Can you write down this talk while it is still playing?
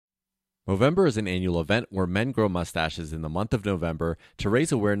Movember is an annual event where men grow mustaches in the month of November to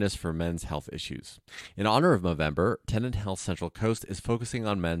raise awareness for men's health issues. In honor of Movember, Tennant Health Central Coast is focusing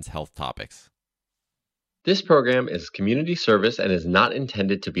on men's health topics. This program is community service and is not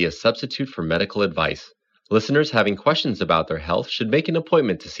intended to be a substitute for medical advice. Listeners having questions about their health should make an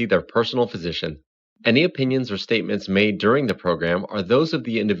appointment to see their personal physician. Any opinions or statements made during the program are those of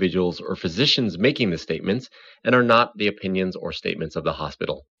the individuals or physicians making the statements and are not the opinions or statements of the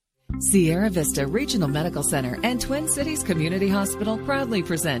hospital. Sierra Vista Regional Medical Center and Twin Cities Community Hospital proudly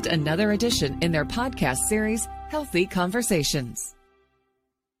present another edition in their podcast series, Healthy Conversations.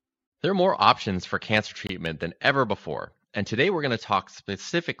 There are more options for cancer treatment than ever before, and today we're going to talk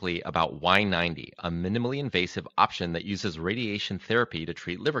specifically about Y-90, a minimally invasive option that uses radiation therapy to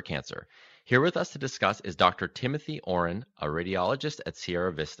treat liver cancer. Here with us to discuss is Dr. Timothy Oren, a radiologist at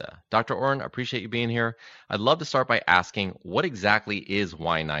Sierra Vista. Dr. Oren, I appreciate you being here. I'd love to start by asking, what exactly is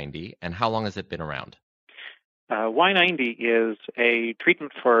Y-90 and how long has it been around? Y-90 is a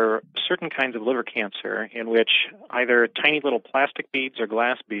treatment for certain kinds of liver cancer in which either tiny little plastic beads or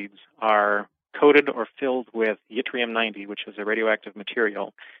glass beads are coated or filled with yttrium-90, which is a radioactive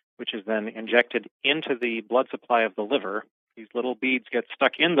material, which is then injected into the blood supply of the liver. These little beads get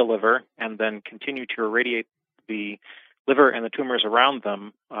stuck in the liver and then continue to irradiate the liver and the tumors around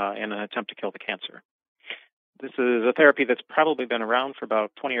them in an attempt to kill the cancer. This is a therapy that's probably been around for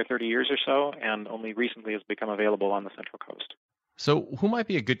about 20 or 30 years or so, and only recently has become available on the Central Coast. So who might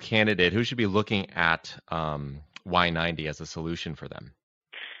be a good candidate? Who should be looking at Y-90 as a solution for them?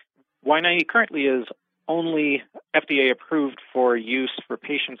 Y-90 currently is only FDA approved for use for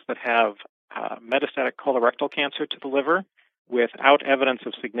patients that have metastatic colorectal cancer to the liver without evidence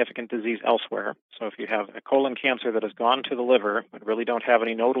of significant disease elsewhere. So if you have a colon cancer that has gone to the liver but really don't have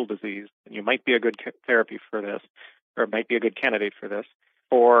any nodal disease, then you might be a good therapy for this, or might be a good candidate for this.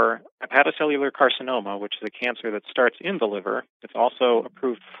 For hepatocellular carcinoma, which is a cancer that starts in the liver, it's also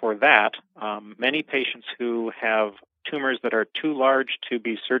approved for that. Many patients who have tumors that are too large to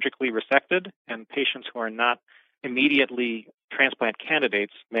be surgically resected and patients who are not immediately transplant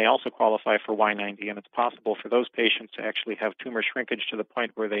candidates may also qualify for Y-90, and it's possible for those patients to actually have tumor shrinkage to the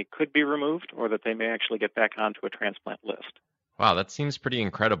point where they could be removed or that they may actually get back onto a transplant list. Wow, that seems pretty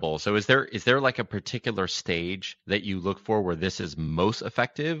incredible. So is there like a particular stage that you look for where this is most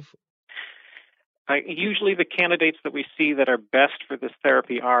effective? Usually the candidates that we see that are best for this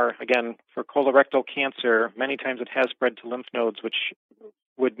therapy are, again, for colorectal cancer, many times it has spread to lymph nodes, which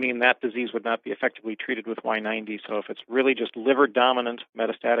would mean that disease would not be effectively treated with Y-90. So if it's really just liver-dominant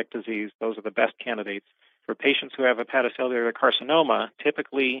metastatic disease, those are the best candidates. For patients who have hepatocellular carcinoma,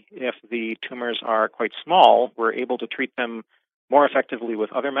 typically if the tumors are quite small, we're able to treat them more effectively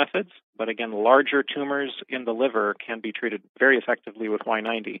with other methods. But again, larger tumors in the liver can be treated very effectively with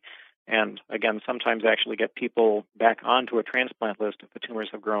Y-90. And again, sometimes actually get people back onto a transplant list if the tumors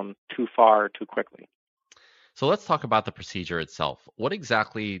have grown too far too quickly. So let's talk about the procedure itself. What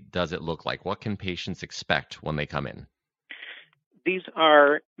exactly does it look like? What can patients expect when they come in? These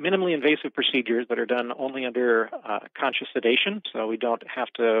are minimally invasive procedures that are done only under conscious sedation, so we don't have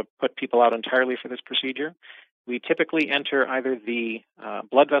to put people out entirely for this procedure. We typically enter either the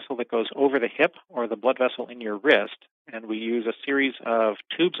blood vessel that goes over the hip or the blood vessel in your wrist, and we use a series of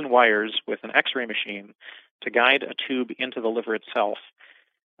tubes and wires with an X-ray machine to guide a tube into the liver itself.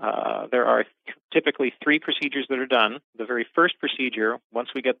 There are typically 3 procedures that are done. The very first procedure, once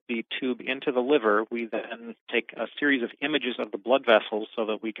we get the tube into the liver, we then take a series of images of the blood vessels so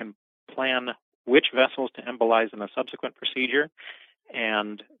that we can plan which vessels to embolize in a subsequent procedure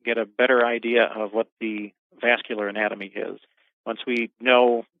and get a better idea of what the vascular anatomy is. Once we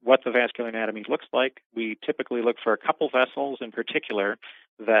know what the vascular anatomy looks like, we typically look for a couple vessels in particular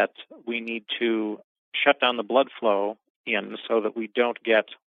that we need to shut down the blood flow in so that we don't get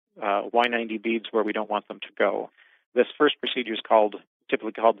Y-90 beads where we don't want them to go. This first procedure is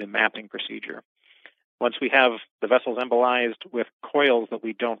typically called the mapping procedure. Once we have the vessels embolized with coils that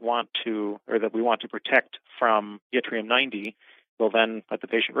we don't want to, or that we want to protect from yttrium-90, we'll then let the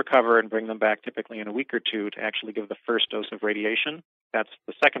patient recover and bring them back typically in a week or two to actually give the first dose of radiation. That's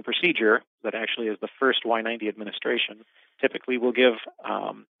the second procedure that actually is the first Y-90 administration. Typically we'll give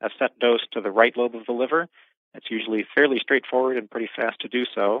a set dose to the right lobe of the liver. It's usually fairly straightforward and pretty fast to do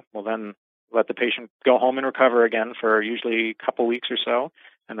so. We'll then let the patient go home and recover again for usually a couple weeks or so,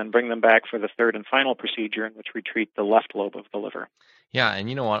 and then bring them back for the third and final procedure in which we treat the left lobe of the liver. Yeah, and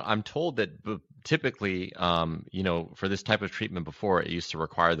you know what? I'm told that typically, for this type of treatment before, it used to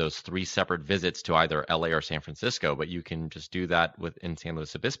require those 3 separate visits to either LA or San Francisco, but you can just do that in San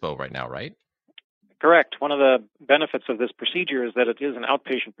Luis Obispo right now, right? Correct. One of the benefits of this procedure is that it is an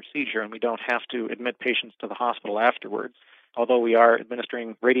outpatient procedure, and we don't have to admit patients to the hospital afterwards. Although we are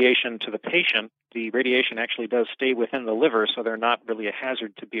administering radiation to the patient, the radiation actually does stay within the liver, so they're not really a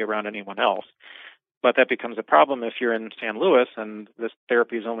hazard to be around anyone else. But that becomes a problem if you're in San Luis and this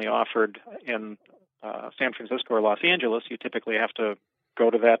therapy is only offered in San Francisco or Los Angeles. You typically have to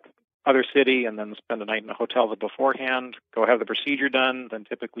go to that other city and then spend a night in a hotel beforehand, go have the procedure done. Then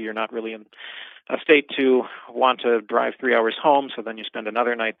typically you're not really in a state to want to drive 3 hours home, so then you spend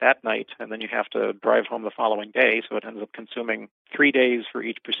another night that night, and then you have to drive home the following day, so it ends up consuming 3 days for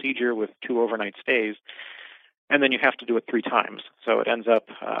each procedure with 2 overnight stays. And then you have to do it 3 times. So it ends up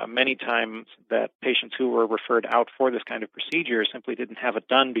many times that patients who were referred out for this kind of procedure simply didn't have it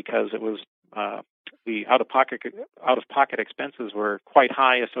done because it was the out-of-pocket expenses were quite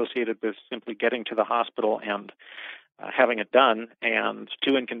high associated with simply getting to the hospital and having it done, and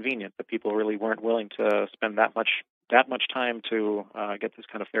too inconvenient that people really weren't willing to spend that much time to get this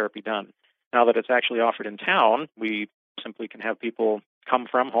kind of therapy done. Now that it's actually offered in town, we simply can have people come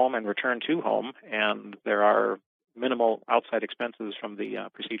from home and return to home, and there are minimal outside expenses from the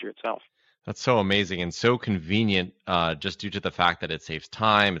procedure itself. That's so amazing and so convenient, just due to the fact that it saves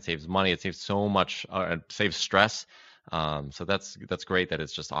time, it saves money, it saves so much, it saves stress. So that's great that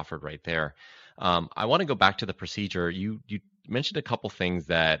it's just offered right there. I want to go back to the procedure. You mentioned a couple things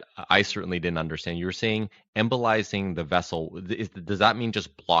that I certainly didn't understand. You were saying embolizing the vessel. Does that mean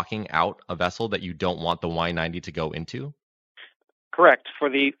just blocking out a vessel that you don't want the Y-90 to go into? Correct. For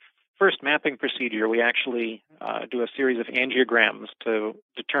the first mapping procedure, we actually do a series of angiograms to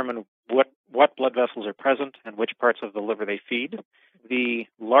determine what blood vessels are present and which parts of the liver they feed. The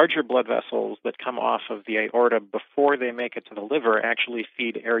larger blood vessels that come off of the aorta before they make it to the liver actually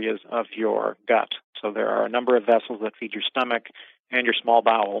feed areas of your gut. So there are a number of vessels that feed your stomach and your small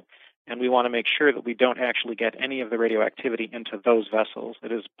bowel, and we want to make sure that we don't actually get any of the radioactivity into those vessels.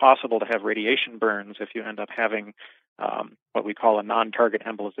 It is possible to have radiation burns if you end up having what we call a non-target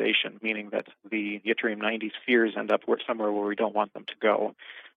embolization, meaning that the yttrium-90 spheres end up somewhere where we don't want them to go.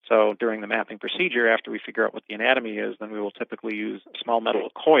 So during the mapping procedure, after we figure out what the anatomy is, then we will typically use small metal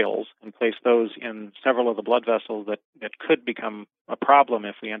coils and place those in several of the blood vessels that could become a problem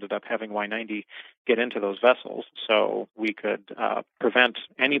if we ended up having Y-90 get into those vessels. So we could prevent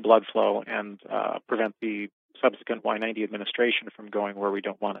any blood flow and prevent the subsequent Y-90 administration from going where we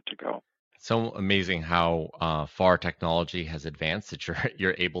don't want it to go. So amazing how far technology has advanced that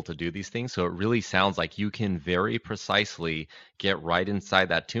you're able to do these things. So it really sounds like you can very precisely get right inside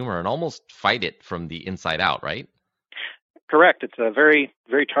that tumor and almost fight it from the inside out, right? Correct. It's a very,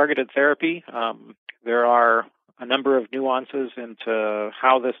 very targeted therapy. There are a number of nuances into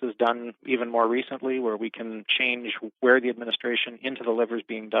how this is done even more recently, where we can change where the administration into the liver is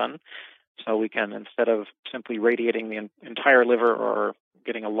being done. So we can, instead of simply radiating the entire liver or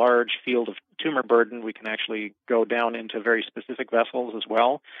getting a large field of tumor burden, we can actually go down into very specific vessels as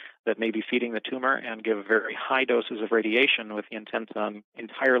well that may be feeding the tumor and give very high doses of radiation with the intent on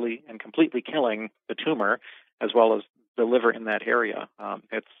entirely and completely killing the tumor as well as the liver in that area.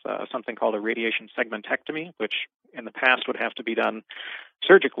 It's something called a radiation segmentectomy, which in the past would have to be done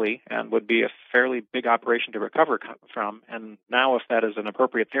surgically and would be a fairly big operation to recover from. And now, if that is an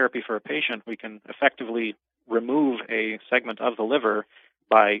appropriate therapy for a patient, we can effectively remove a segment of the liver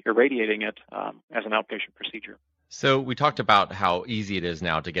by irradiating it as an outpatient procedure. So we talked about how easy it is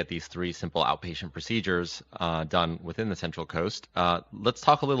now to get these 3 simple outpatient procedures done within the Central Coast. Let's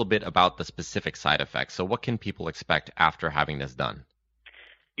talk a little bit about the specific side effects. So what can people expect after having this done?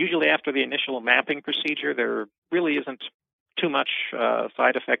 Usually after the initial mapping procedure, there really isn't too much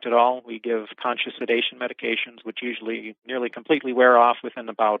side effect at all. We give conscious sedation medications, which usually nearly completely wear off within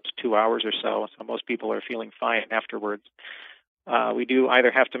about 2 hours or so. So most people are feeling fine afterwards. We do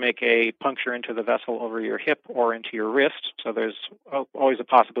either have to make a puncture into the vessel over your hip or into your wrist, so there's always a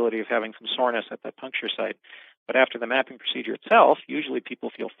possibility of having some soreness at that puncture site. But after the mapping procedure itself, usually people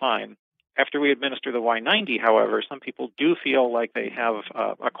feel fine. After we administer the Y-90, however, some people do feel like they have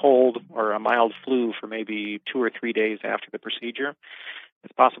a cold or a mild flu for maybe 2 or 3 days after the procedure.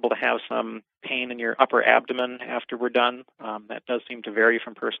 It's possible to have some pain in your upper abdomen after we're done. That does seem to vary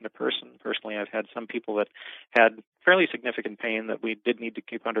from person to person. Personally, I've had some people that had fairly significant pain that we did need to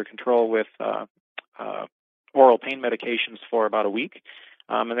keep under control with oral pain medications for about a week.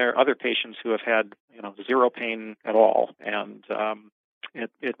 And there are other patients who have had zero pain at all. And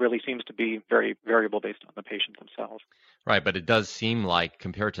it really seems to be very variable based on the patient themselves. Right, but it does seem like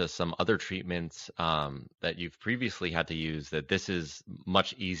compared to some other treatments that you've previously had to use, that this is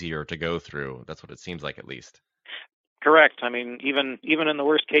much easier to go through. That's what it seems like, at least. Correct. I mean, even in the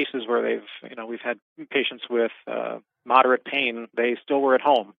worst cases where we've had patients with moderate pain, they still were at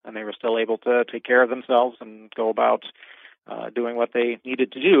home and they were still able to take care of themselves and go about doing what they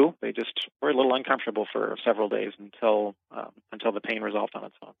needed to do. They just were a little uncomfortable for several days until the pain resolved on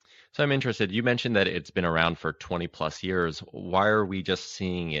its own. So I'm interested. You mentioned that it's been around for 20 plus years. Why are we just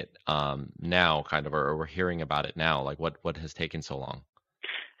seeing it now, kind of, or we're hearing about it now? Like, what has taken so long?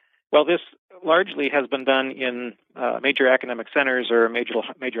 Well, this largely has been done in major academic centers or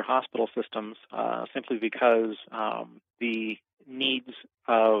major hospital systems, simply because the needs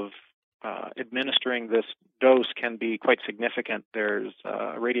of administering this dose can be quite significant. There's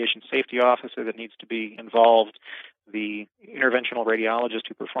a radiation safety officer that needs to be involved, the interventional radiologist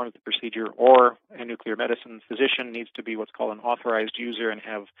who performs the procedure, or a nuclear medicine physician needs to be what's called an authorized user and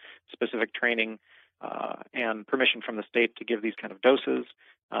have specific training and permission from the state to give these kind of doses.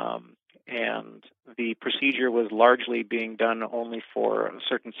 And the procedure was largely being done only for a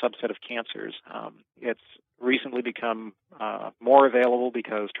certain subset of cancers. It's recently become more available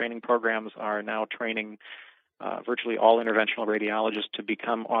because training programs are now training virtually all interventional radiologists to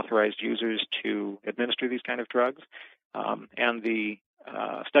become authorized users to administer these kind of drugs. And the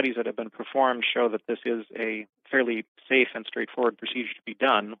studies that have been performed show that this is a fairly safe and straightforward procedure to be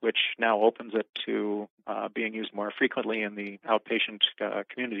done, which now opens it to being used more frequently in the outpatient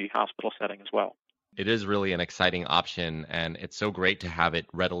community hospital setting as well. It is really an exciting option, and it's so great to have it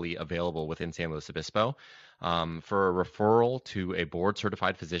readily available within San Luis Obispo. For a referral to a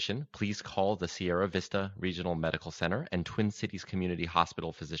board-certified physician, please call the Sierra Vista Regional Medical Center and Twin Cities Community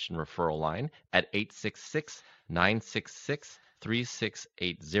Hospital Physician Referral Line at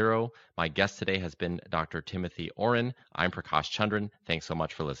 866-966-3680. My guest today has been Dr. Timothy Oren. I'm Prakash Chandran. Thanks so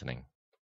much for listening.